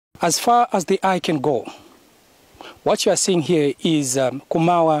As far as the eye can go, what you are seeing here is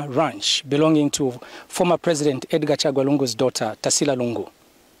Kumawa Ranch, belonging to former President Edgar Chagwa Lungu's daughter, Tarsila Lungu.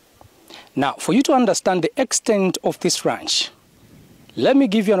 Now, for you to understand the extent of this ranch, let me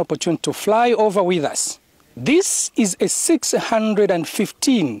give you an opportunity to fly over with us. This is a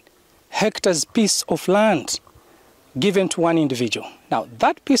 615 hectares piece of land given to one individual. Now,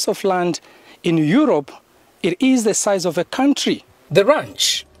 that piece of land in Europe, it is the size of a country. The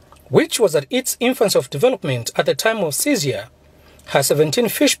ranch, which was at its infancy of development at the time of seizure, has 17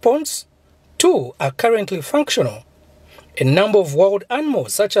 fish ponds, 2 are currently functional, a number of wild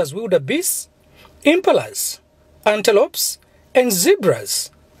animals such as wildebeests, impalas, antelopes, and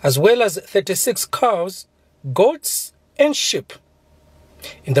zebras, as well as 36 cows, goats, and sheep.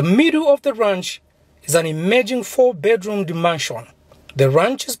 In the middle of the ranch is an emerging 4-bedroomed mansion. The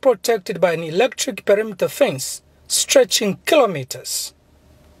ranch is protected by an electric perimeter fence stretching kilometers.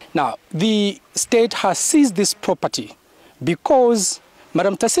 Now, the state has seized this property because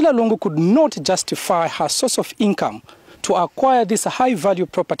Madam Tarsila Lungu could not justify her source of income to acquire this high-value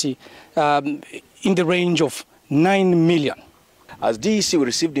property in the range of 9 million. As DEC, we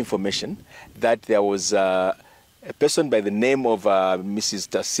received information that there was a person by the name of Mrs.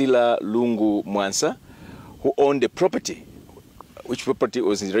 Tarsila Lungu Mwansa who owned a property, which property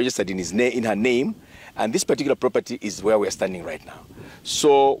was registered in her name, and this particular property is where we are standing right now.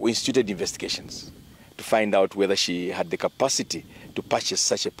 So we instituted investigations to find out whether she had the capacity to purchase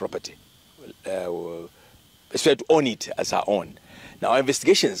such a property, especially to own it as her own. Now, our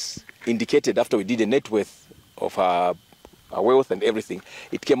investigations indicated, after we did a net worth of her wealth and everything,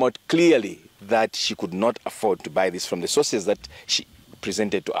 it came out clearly that she could not afford to buy this from the sources that she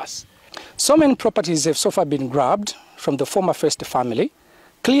presented to us. So many properties have so far been grabbed from the former First family.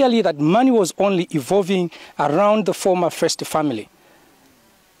 Clearly that money was only evolving around the former First family.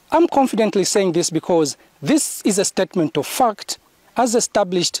 I'm confidently saying this because this is a statement of fact as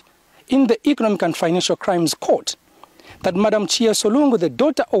established in the Economic and Financial Crimes Court, that Madam H.E Lungu, the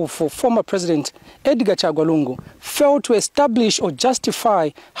daughter of former President Edgar Chagwa Lungu, failed to establish or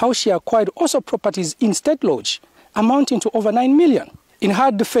justify how she acquired also properties in State Lodge amounting to over 9 million. In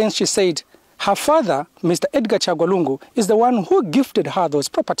her defense, she said her father, Mr. Edgar Chagwa Lungu, is the one who gifted her those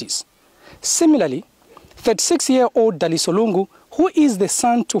properties. Similarly, 36-year-old Daliso Lungu, who is the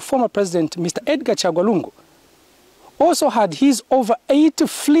son to former President Mr. Edgar Chagwa Lungu, also had his over 80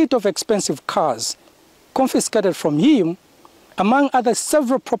 fleet of expensive cars confiscated from him, among other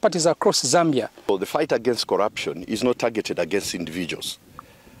several properties across Zambia. Well, the fight against corruption is not targeted against individuals.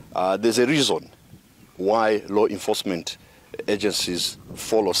 There's a reason why law enforcement agencies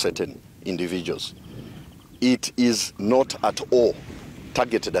follow certain individuals. It is not at all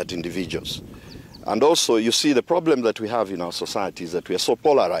targeted at individuals. And also, you see, the problem that we have in our society is that we are so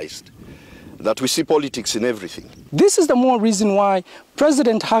polarized that we see politics in everything. This is the more reason why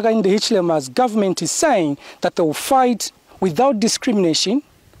President Hakainde Hichilema's government is saying that they will fight without discrimination,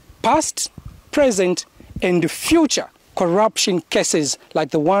 past, present, and future corruption cases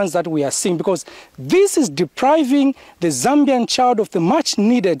like the ones that we are seeing, because this is depriving the Zambian child of the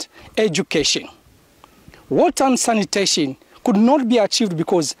much-needed education. Water and sanitation could not be achieved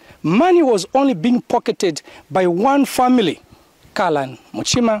because money was only being pocketed by one family. Kalan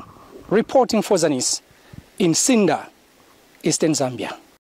Muchima, reporting for Zanis in Sinda, Eastern Zambia.